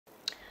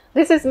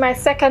This is my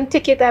second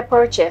ticket I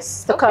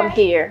purchased to come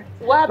here.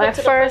 What happened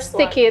to the first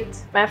ticket,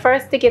 my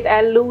first ticket,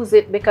 I lose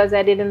it because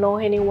I didn't know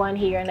anyone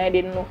here and I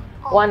didn't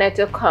want it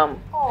to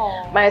come.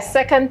 My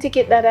second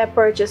ticket that I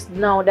purchased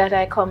now that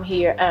I come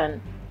here,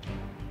 and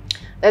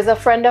there's a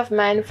friend of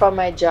mine from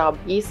my job.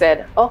 He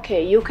said,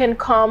 okay, you can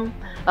come.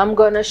 I'm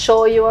going to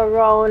show you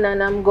around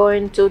and I'm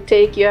going to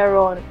take you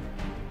around.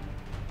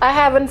 I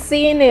haven't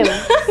seen him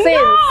since.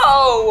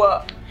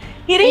 No!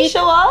 He didn't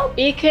show up?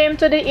 He came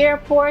to the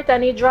airport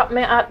and he dropped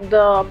me at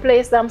the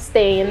place I'm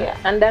staying,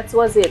 and that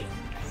was it.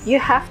 You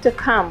have to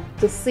come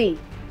to see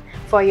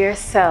for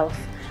yourself.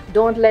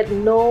 Don't let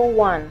no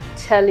one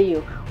tell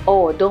you,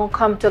 oh, don't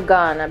come to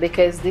Ghana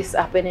because this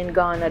happened in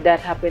Ghana,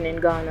 that happened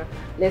in Ghana.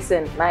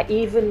 Listen,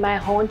 even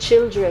my own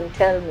children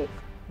tell me,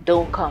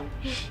 don't come.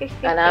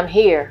 And I'm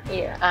here.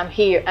 I'm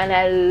here and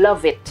I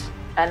love it.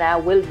 And I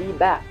will be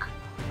back.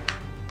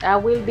 I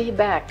will be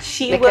back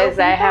because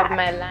I have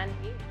my land here.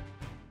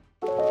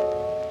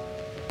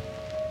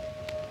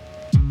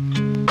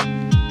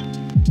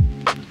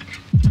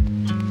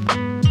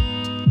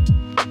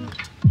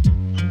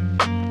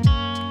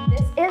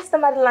 The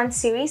Motherland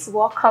series.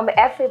 Welcome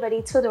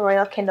everybody to the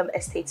Royal Kingdom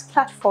Estates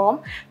platform.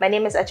 My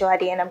name is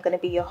Ajwadi and I'm going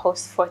to be your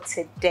host for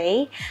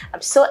today.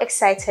 I'm so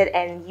excited,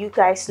 and you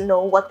guys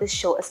know what this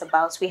show is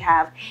about. We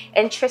have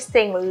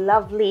interesting,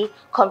 lovely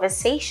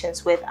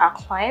conversations with our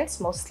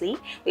clients mostly.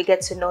 We get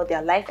to know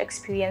their life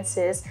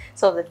experiences,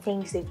 some of the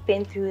things they've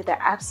been through,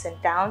 their ups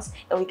and downs,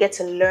 and we get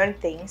to learn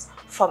things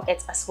from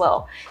it as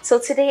well. So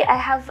today I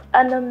have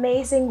an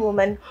amazing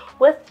woman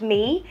with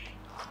me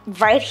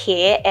right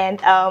here, and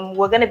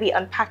we're going to be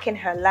unpacking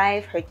her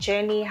life, her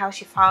journey, how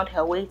she found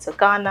her way to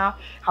Ghana,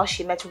 how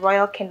she met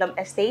Royal Kingdom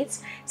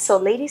Estates. So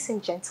ladies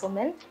and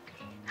gentlemen,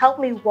 help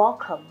me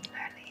welcome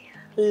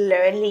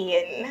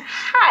Lurlaine.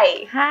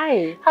 Hi.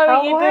 Hi. How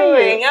are you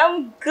doing?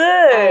 I'm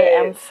good.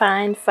 I am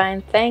fine.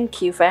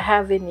 Thank you for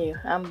having you.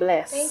 I'm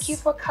blessed. Thank you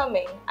for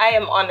coming. I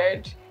am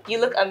honored. You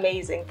look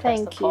amazing,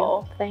 first of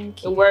all.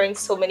 Thank you. You're wearing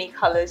so many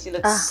colors. You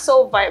look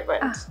so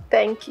vibrant.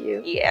 Thank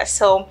you. Yeah,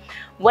 so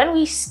when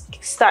we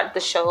start the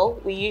show,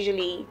 we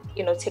usually,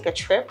 take a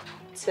trip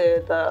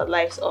to the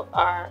lives of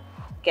our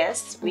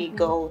guests. We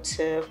go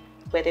to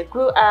where they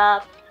grew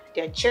up,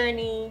 their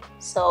journey.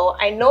 So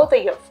I know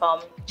that you're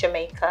from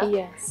Jamaica.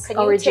 Yes. Can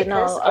you take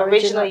us?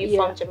 Originally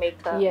you're from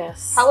Jamaica.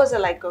 Yes. How was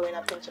it like growing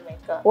up in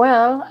Jamaica?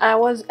 Well,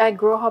 I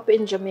grew up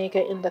in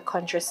Jamaica in the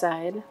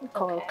countryside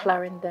called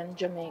Clarendon,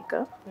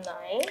 Jamaica.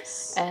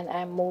 Nice. And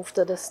I moved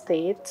to the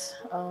States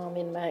in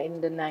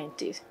the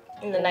 90s.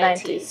 In the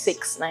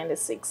 90s?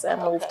 96. I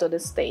moved to the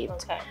state.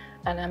 Okay.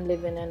 And I'm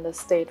living in the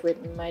state with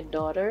my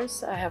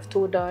daughters. I have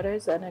 2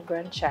 daughters and a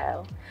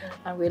grandchild.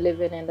 And we're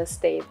living in the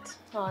state.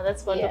 Oh,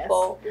 that's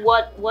wonderful. Yes.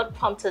 What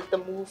prompted the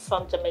move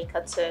from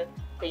Jamaica to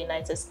the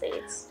United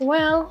States?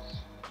 Well,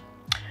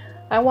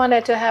 I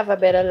wanted to have a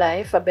better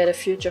life, a better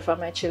future for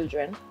my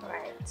children.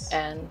 Right.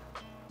 And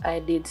I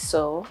did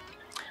so.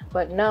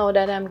 But now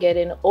that I'm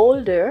getting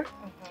older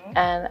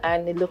and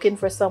I'm looking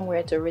for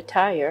somewhere to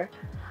retire,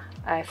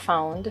 I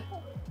found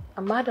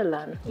a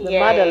motherland. The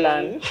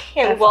motherland.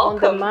 And welcome.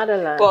 The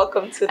motherland.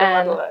 Welcome to the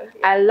motherland.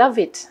 I love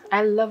it.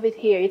 I love it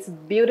here. It's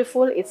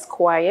beautiful. It's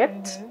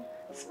quiet.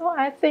 So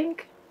I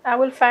think I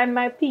will find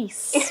my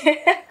peace.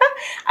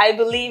 I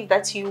believe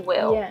that you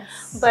will.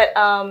 Yes. But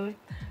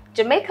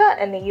Jamaica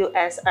and the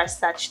US are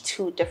such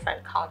 2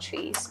 different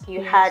countries.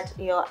 You had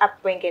your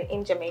upbringing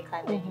in Jamaica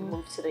and then you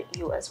moved to the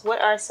US.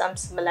 What are some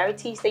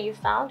similarities that you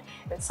found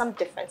and some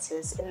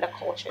differences in the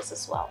cultures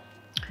as well?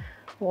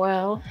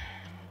 Well,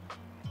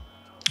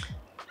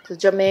 to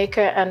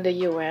Jamaica and the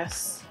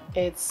US,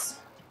 it's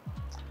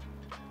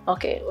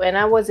okay. When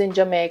I was in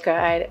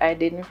Jamaica, I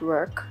didn't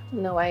work.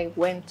 I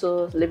went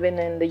to living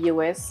in the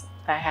US.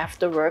 I have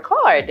to work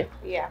hard.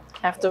 Yeah.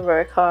 Have to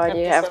work hard.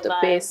 You have to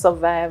pay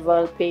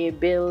survival, pay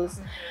bills.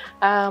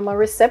 I'm a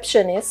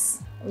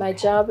receptionist. My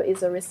job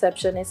is a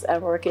receptionist. I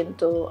work in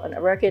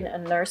a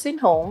nursing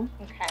home.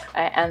 Okay.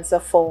 I answer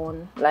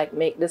phone, like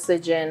make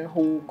decision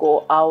who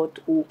go out,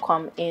 who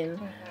come in.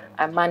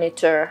 I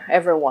monitor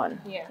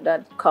everyone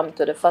that come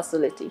to the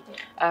facility.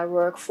 I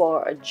work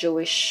for a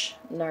Jewish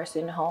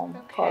nursing home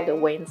called the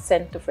Wayne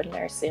Center for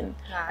Nursing.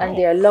 And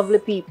they are lovely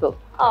people.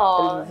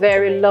 Oh,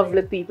 very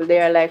lovely people.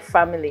 They are like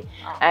family.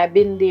 I've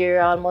been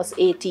there almost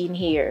 18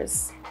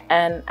 years.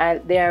 And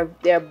they are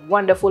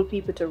wonderful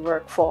people to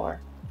work for.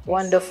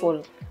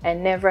 Wonderful. I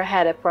never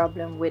had a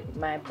problem with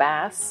my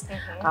boss,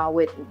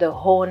 with the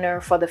owner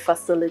for the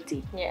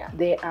facility. Yeah.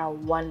 They are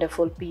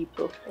wonderful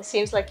people. It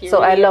seems like you So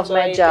really I love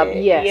my job.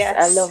 it. Yes,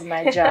 I love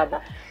my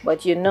job.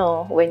 But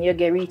when you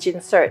get reaching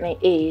a certain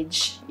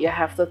age, you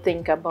have to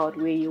think about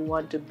where you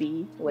want to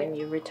be when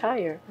you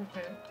retire.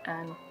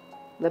 And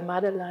the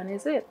motherland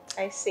is it.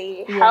 I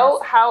see.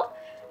 Yes.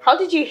 How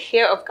did you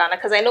hear of Ghana?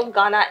 Because I know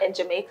Ghana and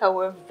Jamaica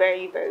were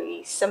very,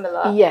 very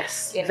similar.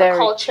 Yes, in the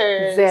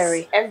cultures,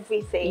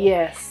 everything.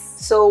 Yes.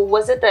 So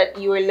was it that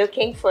you were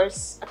looking for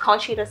a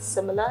country that's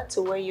similar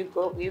to where you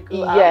grew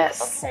up?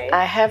 Yes. Okay.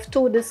 I have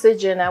two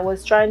decisions. I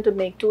was trying to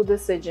make two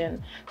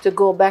decisions, to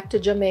go back to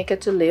Jamaica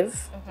to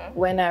live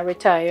when I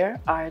retire,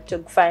 or to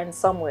find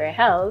somewhere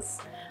else.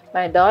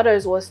 My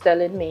daughters was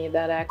telling me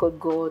that I could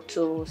go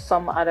to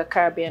some other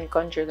Caribbean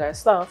countries or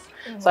stuff.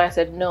 So I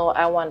said, no,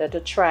 I wanted to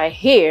try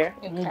here,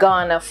 in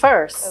Ghana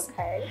first.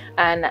 Okay.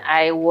 And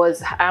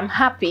I'm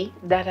happy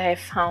that I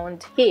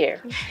found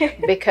here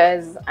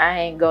because I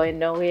ain't going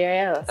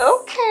nowhere else.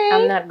 Okay.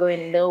 I'm not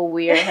going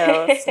nowhere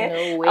else.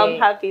 No way. I'm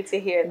happy to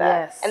hear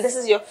that. Yes. And this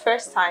is your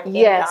first time in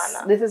Yes,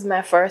 Ghana? this is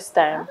my first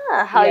time.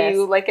 How are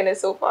you liking it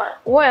so far?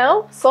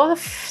 Well,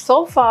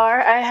 so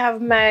far I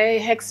have my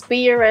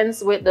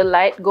experience with the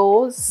light goes.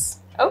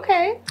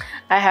 Okay.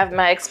 I have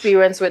my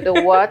experience with the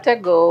water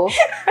go.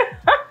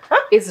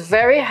 It's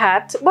very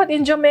hot, but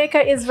in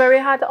Jamaica it's very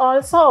hot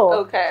also.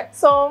 Okay.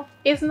 So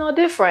it's no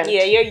different.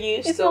 Yeah, you're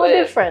used It's to no it.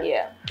 different.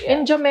 Yeah.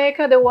 In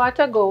Jamaica the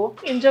water go.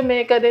 In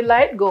Jamaica the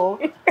light go.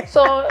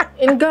 So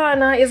in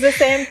Ghana it's the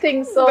same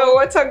thing. So the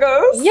water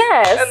goes.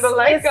 yes, And the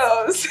light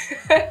goes.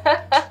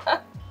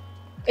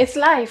 it's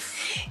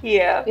life.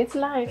 Yeah. It's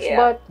life. Yeah.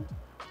 But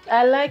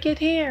I like it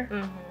here.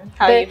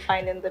 How are you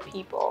finding the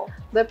people?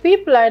 The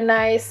people are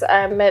nice.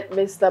 I met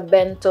Mr.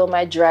 Bento,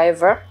 my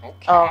driver.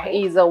 Okay. Oh,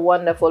 he's a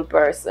wonderful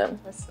person.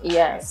 That's nice.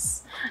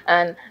 Yes.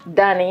 And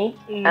Danny,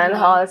 and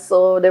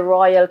also the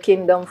Royal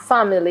Kingdom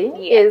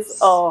family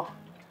is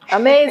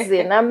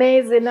amazing,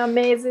 amazing,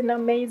 amazing,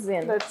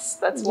 amazing.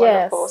 That's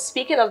wonderful.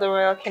 Speaking of the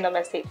Royal Kingdom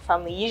Estate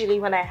family, usually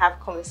when I have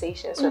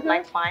conversations with my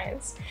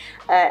clients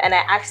and I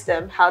ask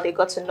them how they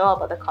got to know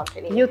about the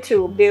company,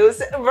 YouTube.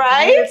 YouTube.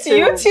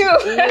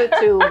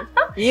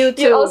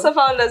 You also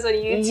found us on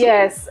YouTube.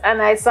 Yes,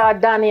 and I saw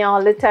Danny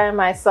all the time.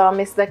 I saw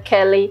Mr.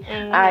 Kelly.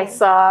 I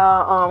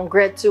saw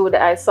Gertrude.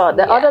 I saw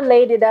the other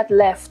lady that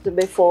left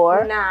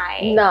before.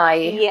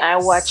 Nye. Yes. I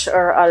watch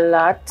her a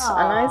lot,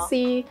 and I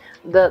see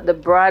the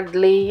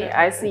Bradley.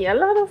 I see a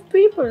lot of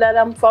people that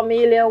I'm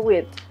familiar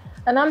with,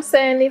 and I'm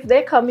saying if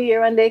they come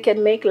here and they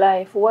can make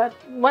life,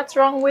 what's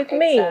wrong with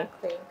me?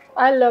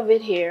 I love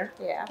it here.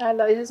 Yeah.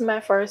 This is my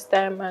first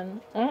time,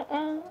 and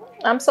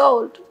I'm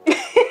sold.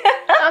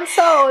 I'm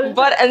sold.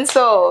 Bought and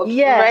sold.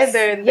 Yes. Right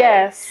there and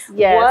there.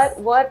 Yes.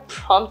 What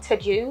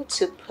prompted you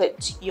to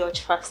put your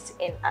trust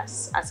in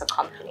us as a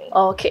company?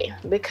 Okay,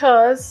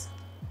 because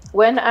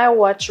when I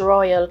watch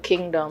Royal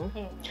Kingdom,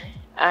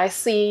 I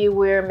see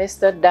where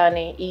Mr.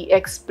 Danny, he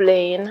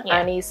explained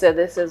and he said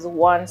this is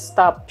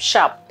one-stop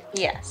shop.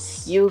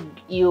 Yes.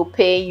 You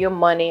pay your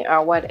money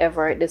or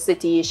whatever the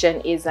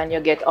situation is, and you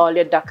get all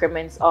your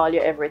documents, all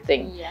your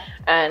everything. Yeah.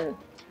 And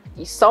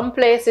some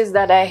places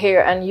that I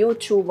hear on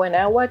YouTube, when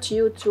I watch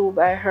YouTube,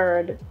 I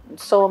heard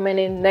so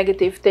many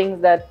negative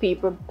things that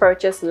people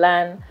purchase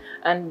land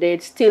and they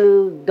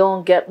still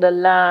don't get the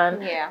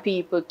land. Yeah.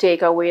 People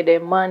take away their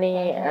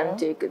money and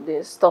take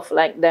this stuff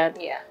like that.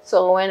 Yeah.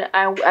 So when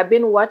I've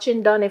been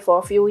watching Donnie for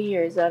a few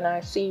years, and I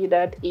see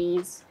that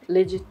he's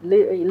legit.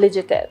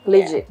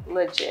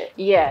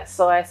 Yeah.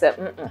 So I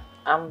said,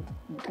 I'm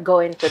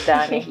going to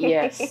Danny.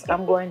 Yes,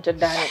 I'm going to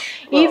Danny.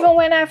 Well, even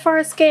when I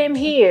first came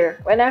here,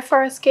 when I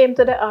first came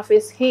to the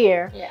office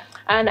here,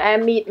 and I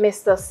meet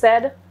Mr.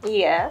 Said.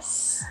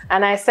 Yes.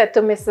 And I said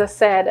to Mr.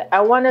 Said, I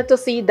wanted to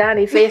see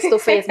Danny face to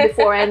face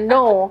before I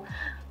know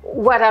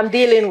what I'm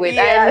dealing with.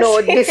 Yes. I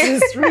know this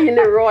is really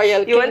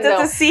Royal Kingdom. You wanted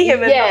to see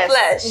him in the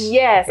flesh.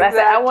 Yes. Exactly. I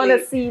said, I want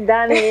to see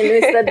Danny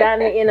and Mr.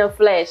 Danny in the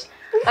flesh.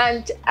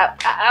 And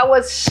I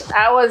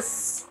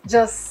was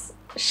just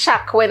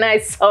shocked when I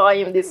saw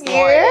him this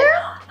morning.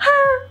 Yeah?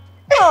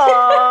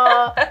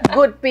 Oh,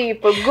 good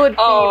people, good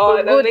people,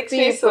 that good makes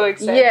people. me so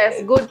excited.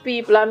 Yes, good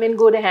people. I'm in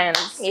good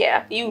hands.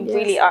 Yeah, you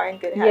really are in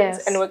good hands.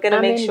 And we're going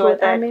to make sure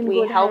that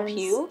we help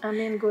you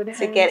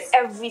to get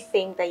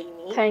everything that you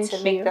need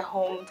to make the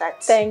home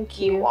that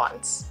you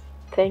want.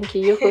 Thank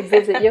you. You could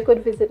visit. You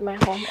could visit my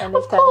home anytime.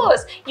 Of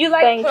course. You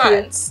like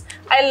plants.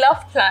 I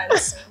love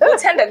plants. We'll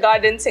tend the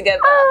garden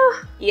together.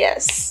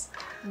 Yes.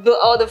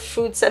 All the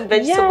fruits and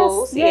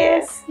vegetables.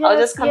 I'll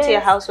just come to your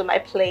house with my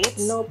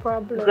plates. No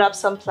problem. Grab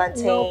some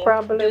plantain. No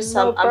problem. Do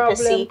some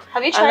ampesi.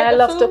 Have you tried and I the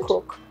love food? to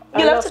cook.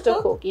 You love to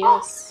cook?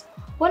 Yes.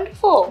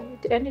 Wonderful.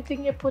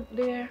 Anything you put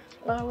there,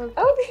 I will.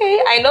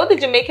 Okay. I know the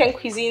Jamaican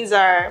cuisines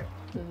are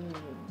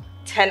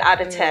 10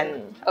 out of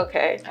 10.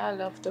 Okay. I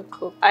love to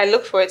cook. I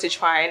look forward to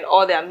trying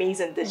all the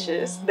amazing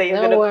dishes that you're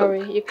going to cook. Don't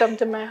worry. You come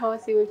to my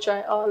house, you will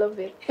try all of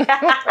it.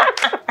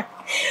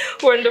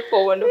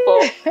 Wonderful,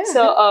 wonderful.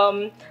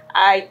 So,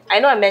 I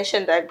know I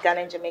mentioned that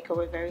Ghana and Jamaica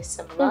were very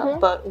similar,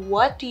 but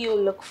what do you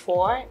look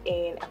for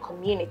in a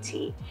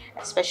community,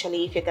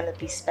 especially if you're going to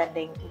be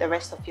spending the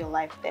rest of your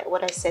life there?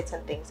 What are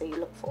certain things that you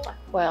look for?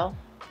 Well,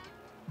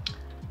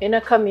 in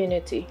a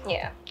community,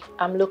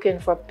 I'm looking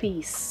for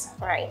peace.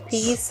 Right.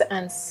 Peace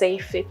and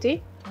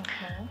safety.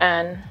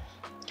 And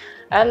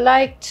I'm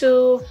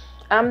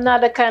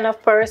not the kind of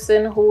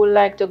person who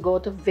like to go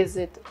to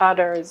visit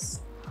others.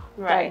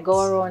 Right. Like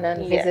go around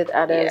and visit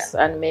others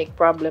and make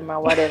problem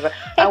or whatever.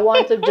 I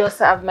want to just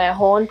have my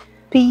own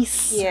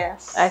peace.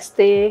 Yes. I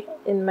stay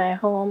in my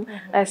home.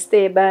 I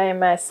stay by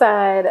my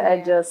side.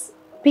 I just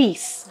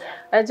peace.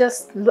 I'm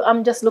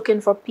just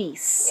looking for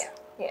peace.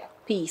 Yeah.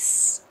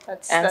 Peace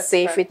That's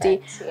safety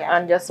perfect. Yeah.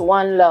 and just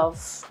one love.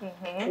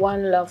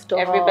 One love to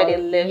everybody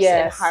all. lives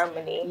in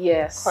harmony.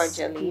 Yes.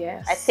 Cordially.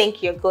 Yes. I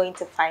think you're going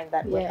to find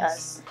that with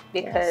us,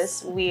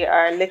 because we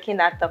are looking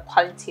at the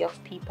quality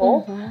of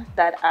people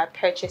that are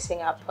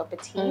purchasing our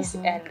properties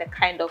and the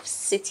kind of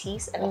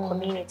cities and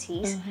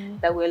communities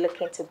that we're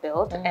looking to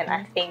build. And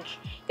I think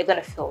you're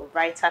going to feel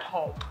right at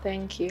home.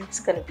 Thank you. It's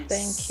going to be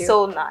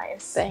so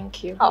nice.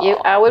 Thank you.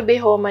 I will be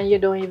home and you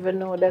don't even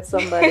know that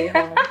somebody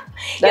home.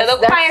 You're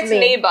the quiet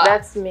neighbor.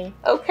 That's me.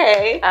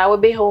 Okay. I will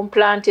be home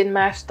planting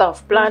my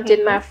stuff,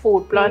 planting my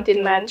food,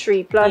 planting my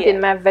tree, planting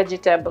my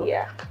vegetable.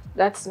 Yeah.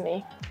 That's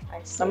me.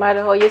 No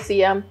matter how you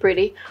see I'm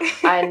pretty,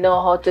 I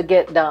know how to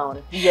get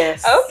down.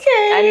 Yes.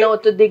 Okay. I know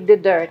to dig the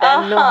dirt.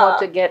 I know how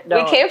to get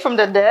down. We came from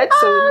the dirt,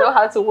 so we know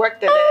how to work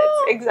the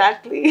dirt.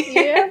 Exactly.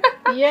 Yeah.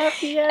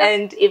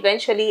 And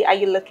eventually, are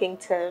you looking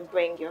to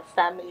bring your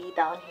family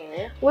down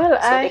here?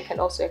 Well, so they can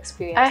also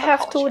experience I have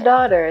culture? 2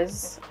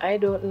 daughters. I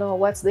don't know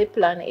what the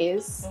plan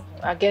is.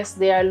 I guess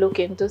they are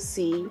looking to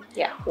see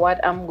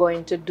what I'm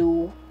going to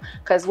do.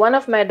 Because one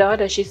of my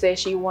daughters, she said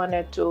she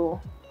wanted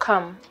to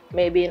come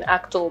maybe in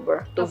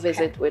October to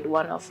visit with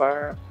one of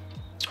her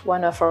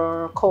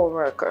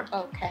co-worker.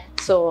 Okay.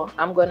 So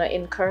I'm gonna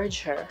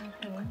encourage her,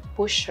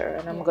 push her,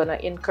 and I'm gonna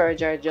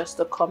encourage her just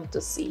to come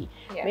to see.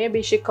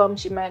 Maybe she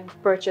might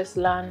purchase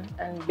land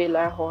and build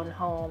her own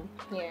home.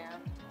 Yeah.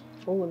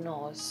 Who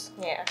knows?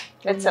 Yeah.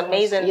 It's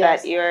amazing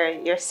that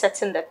you're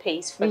setting the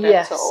pace for them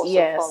to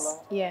also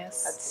follow.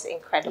 Yes. That's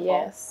incredible.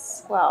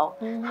 Yes. Wow.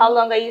 How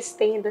long are you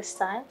staying this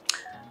time?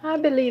 I'll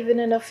be leaving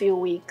in a few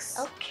weeks.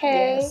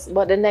 Okay. Yes.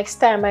 But the next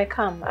time I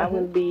come, I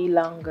will be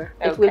longer.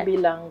 It will be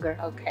longer.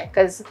 Okay.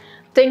 Because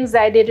things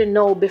I didn't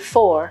know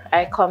before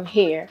I come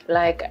here,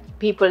 like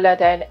people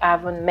that I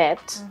haven't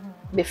met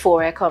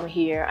before I come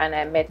here and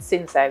I met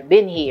since I've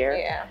been here.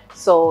 Yeah.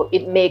 So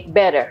it make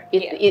better.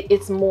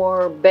 It's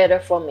more better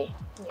for me.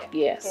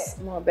 Yes,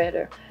 more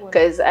better.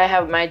 Because I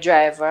have my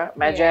driver.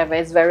 My driver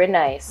is very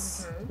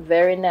nice.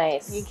 Very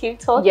nice. You keep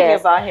talking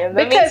about him.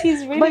 That means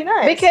he's really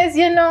nice. Because,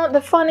 you know,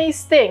 the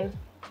funniest thing,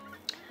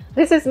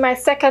 this is my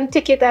 2nd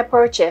ticket I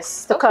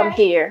purchased to come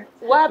here.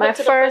 What happened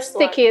to the first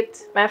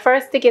ticket, my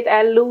first ticket,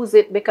 I lose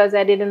it because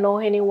I didn't know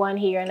anyone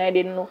here and I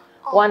didn't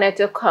want it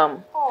to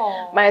come.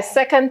 My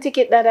 2nd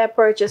ticket that I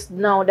purchased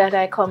now that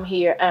I come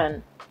here,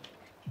 and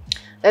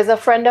there's a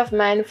friend of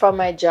mine from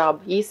my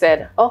job. He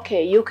said,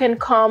 okay, you can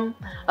come.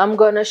 I'm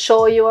going to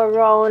show you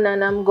around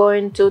and I'm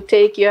going to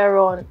take you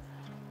around.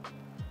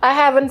 I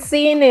haven't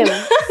seen him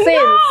since.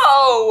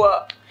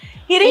 No!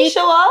 He didn't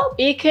show up?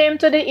 He came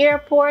to the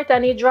airport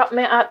and he dropped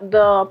me at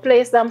the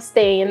place I'm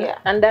staying.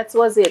 And that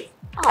was it.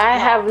 I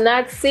have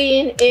not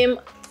seen him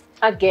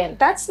again.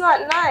 That's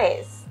not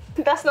nice.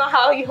 That's not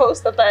how you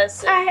host a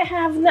person. I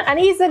have not. And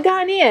he's a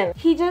Ghanaian.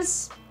 He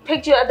just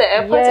picked you at the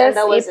airport and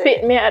that was it? He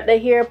picked me at the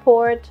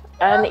airport.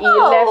 And he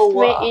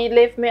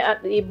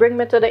bring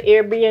me to the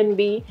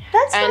Airbnb.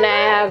 That's and nice. I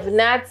have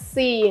not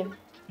seen.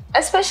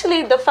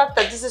 Especially the fact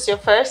that this is your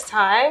first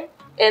time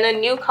in a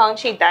new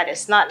country, that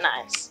is not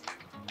nice.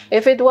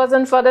 If it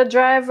wasn't for the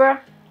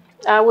driver,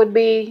 I would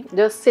be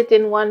just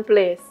sitting one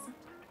place.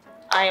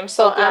 I am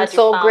so glad I'm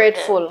so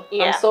grateful.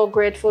 I'm so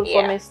grateful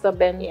for Mr.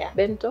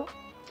 Bento.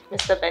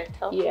 Mr.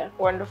 Bento. Yeah.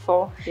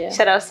 Wonderful.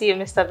 Shout out to you,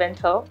 Mr.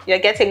 Bento. You're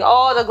getting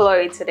all the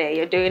glory today.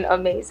 You're doing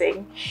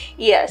amazing.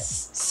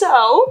 Yes.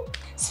 So,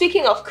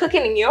 speaking of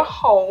cooking in your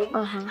home,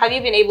 have you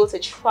been able to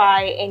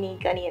try any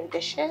Ghanaian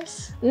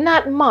dishes?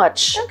 Not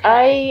much.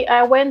 Okay.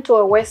 I went to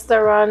a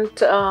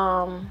restaurant.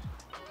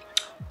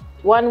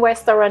 One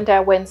restaurant I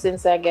went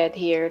since I got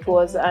here. It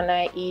was, and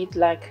I eat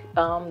like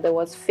there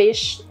was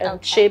fish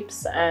and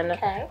chips and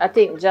I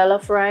think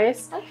jollof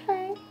rice.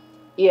 Okay.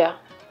 Yeah.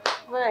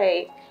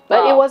 Right.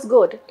 But it was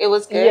good. It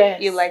was good?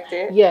 Yes. You liked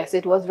it? Yes,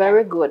 it was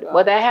very good.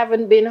 But I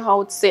haven't been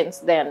out since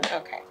then.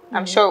 Okay.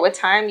 I'm sure with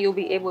time you'll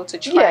be able to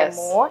try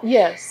more.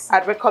 Yes.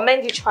 I'd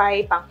recommend you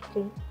try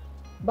banku.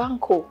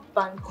 Banku.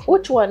 Banku.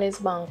 Which one is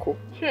banku?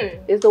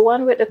 Is the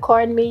one with the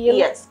cornmeal?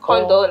 Yes,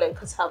 corn dough and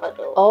cassava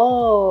dough.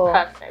 Oh.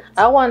 Perfect.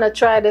 I want to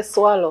try the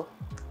swallow.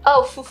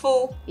 Oh,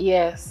 fufu.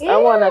 Yes, I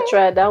want to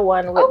try that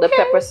one with the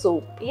pepper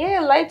soup.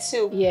 Yeah, light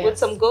soup with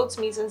some goat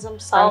meat and some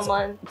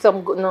salmon.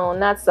 No,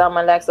 not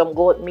salmon, like some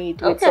goat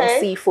meat with some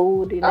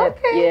seafood in it.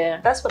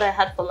 Yeah. That's what I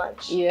had for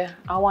lunch. Yeah,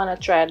 I want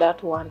to try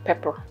that one,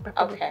 pepper.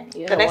 Okay.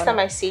 Yeah, the next time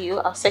I see you,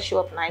 I'll set you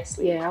up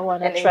nicely. Yeah, I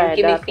want to try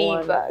that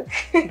one.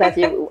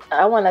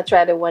 I want to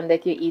try the one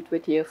that you eat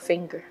with your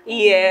finger.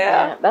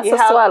 Yeah. That's a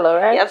swallow,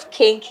 right? You have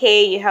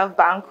kenke, you have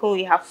banku,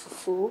 you have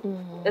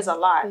fufu. There's a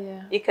lot.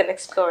 Yeah. You can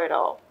explore it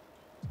all.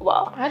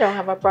 Wow. I don't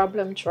have a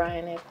problem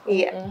trying it.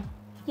 Yeah.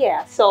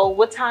 Yeah. So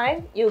with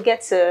time, you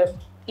get to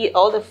eat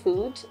all the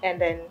food, and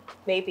then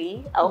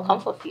maybe I'll come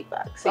for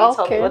feedback. So you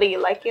tell me whether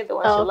you like it, the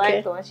ones you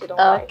like, the ones you don't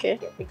like. Yeah,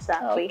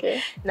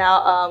 exactly.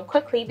 Now,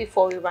 quickly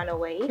before we run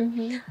away,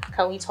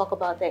 can we talk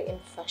about the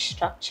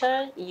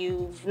infrastructure?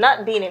 You've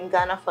not been in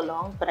Ghana for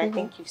long, but I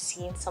think you've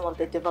seen some of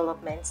the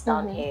developments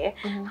down here.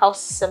 How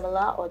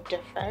similar or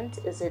different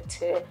is it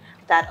to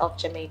that of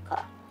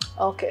Jamaica?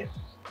 Okay.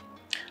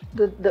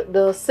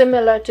 The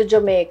similar to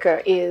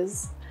Jamaica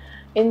is,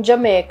 in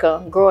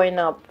Jamaica, growing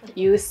up,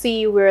 you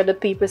see where the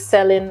people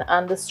selling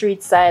on the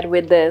street side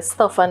with the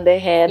stuff on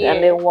their head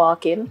and they're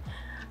walking.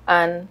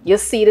 And you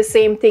see the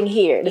same thing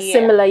here. The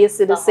similar, you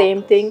see the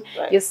same thing.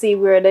 You see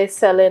where they're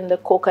selling the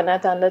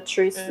coconut on the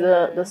trees,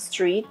 the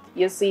street.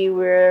 You see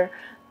where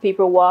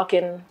people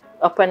walking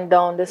up and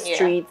down the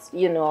streets,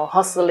 you know,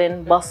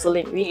 hustling,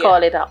 bustling. We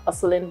call it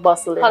hustling,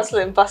 bustling.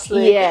 Hustling,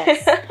 bustling.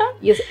 Yes.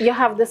 you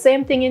have the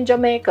same thing in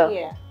Jamaica.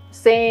 Yeah.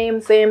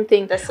 Same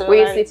thing.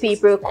 Where you see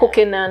people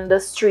cooking on the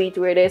street,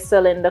 where they're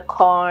selling the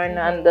corn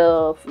and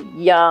the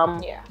yam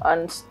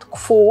and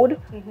food.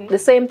 The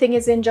same thing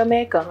is in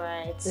Jamaica.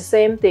 Right. The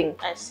same thing.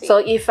 I see. So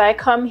if I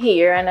come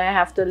here and I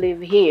have to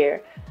live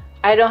here,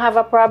 I don't have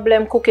a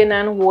problem cooking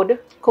on wood,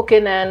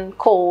 cooking on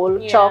coal,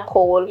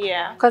 charcoal.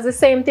 Yeah. Because the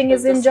same thing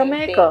is in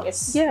Jamaica.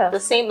 It's the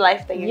same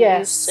life that you're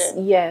used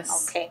to.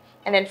 Yes. Okay.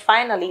 And then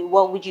finally,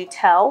 what would you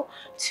tell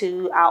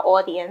to our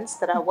audience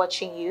that are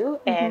watching you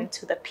and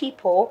to the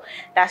people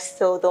that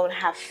still don't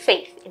have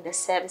faith in the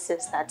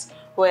services that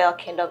Royal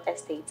Kingdom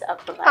Estates are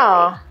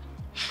providing?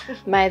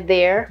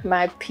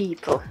 My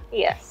people.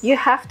 Yes. You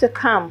have to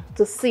come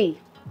to see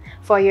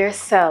for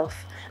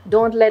yourself.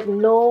 Don't let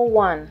no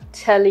one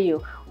tell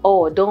you,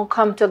 oh, don't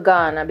come to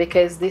Ghana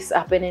because this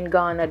happened in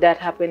Ghana, that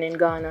happened in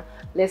Ghana.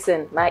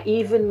 Listen,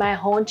 even my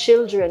own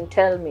children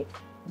tell me,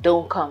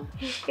 don't come.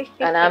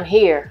 And I'm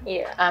here.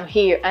 I'm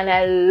here and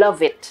I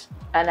love it.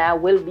 And I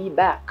will be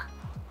back.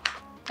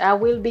 I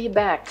will be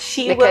back.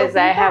 Because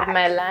I have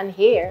my land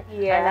here.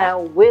 And I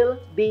will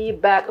be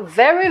back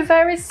very,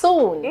 very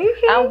soon.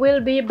 I will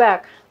be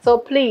back. So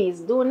please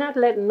do not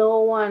let no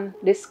one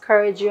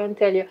discourage you and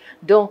tell you,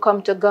 don't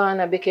come to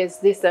Ghana because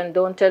this, and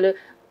don't tell you.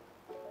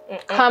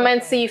 Come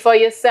and see for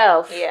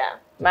yourself.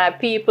 My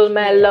people,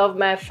 my love,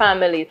 my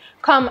family.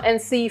 Come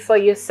and see for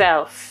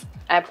yourself.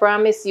 I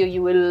promise you,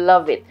 you will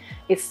love it.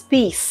 It's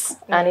peace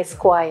and it's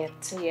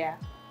quiet.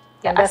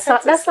 And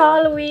that's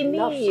all we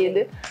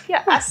need. Your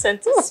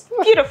accent is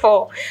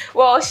beautiful.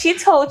 Well, she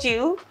told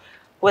you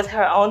with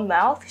her own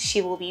mouth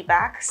she will be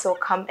back, so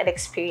come and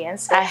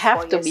experience it. I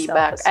have to be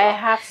back. Well. I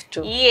have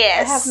to.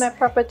 Yes. I have my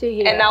property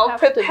here. And I'll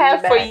prepare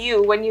for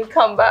you when you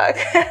come back.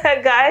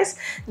 Guys,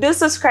 do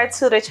subscribe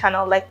to the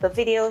channel, like the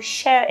video,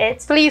 share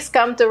it. Please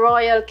come to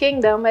Royal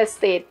Kingdom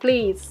Estate,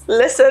 please.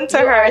 Listen to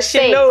her.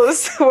 She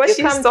knows what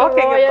she's talking about. You come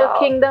to Royal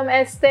Kingdom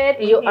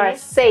Estate, you are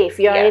safe.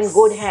 You are in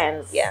good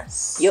hands.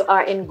 Yes. You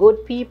are in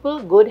good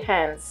people, good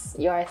hands.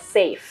 You are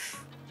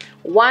safe.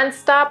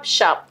 One-stop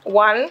shop.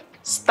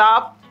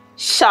 One-stop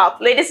shop.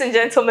 Ladies and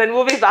gentlemen,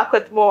 we'll be back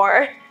with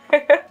more.